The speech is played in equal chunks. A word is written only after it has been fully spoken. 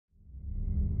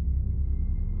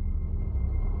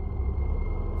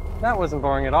That wasn't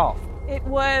boring at all. It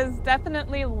was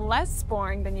definitely less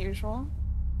boring than usual.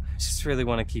 I just really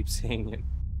want to keep seeing you.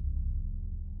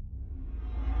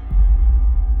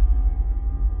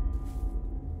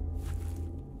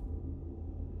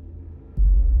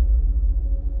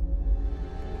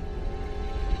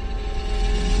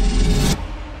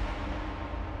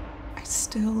 I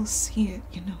still see it,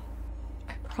 you know.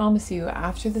 I promise you,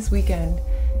 after this weekend,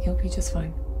 you'll be just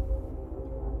fine.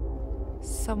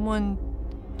 Someone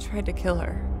tried to kill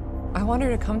her. I want her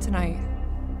to come tonight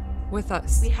with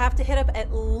us. We have to hit up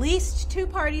at least 2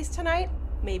 parties tonight,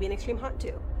 maybe an extreme haunt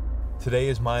too. Today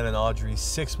is mine and Audrey's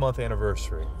 6-month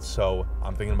anniversary, so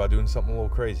I'm thinking about doing something a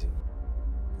little crazy.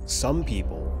 Some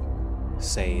people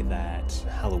say that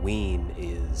Halloween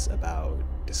is about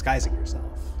disguising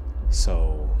yourself.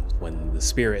 So when the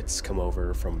spirits come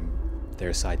over from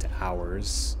their side to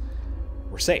ours,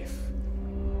 we're safe.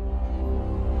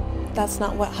 That's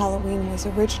not what Halloween was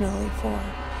originally for.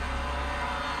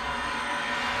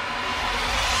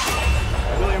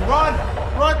 William, run!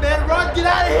 Run, man, run! Get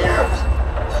out of here!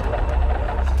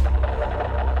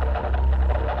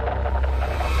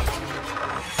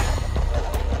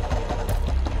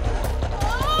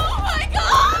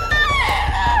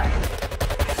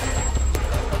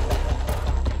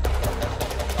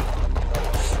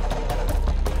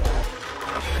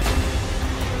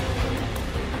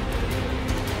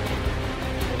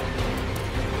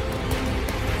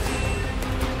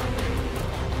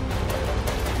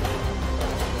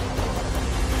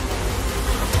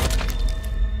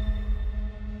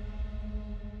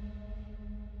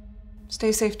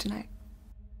 Stay safe tonight.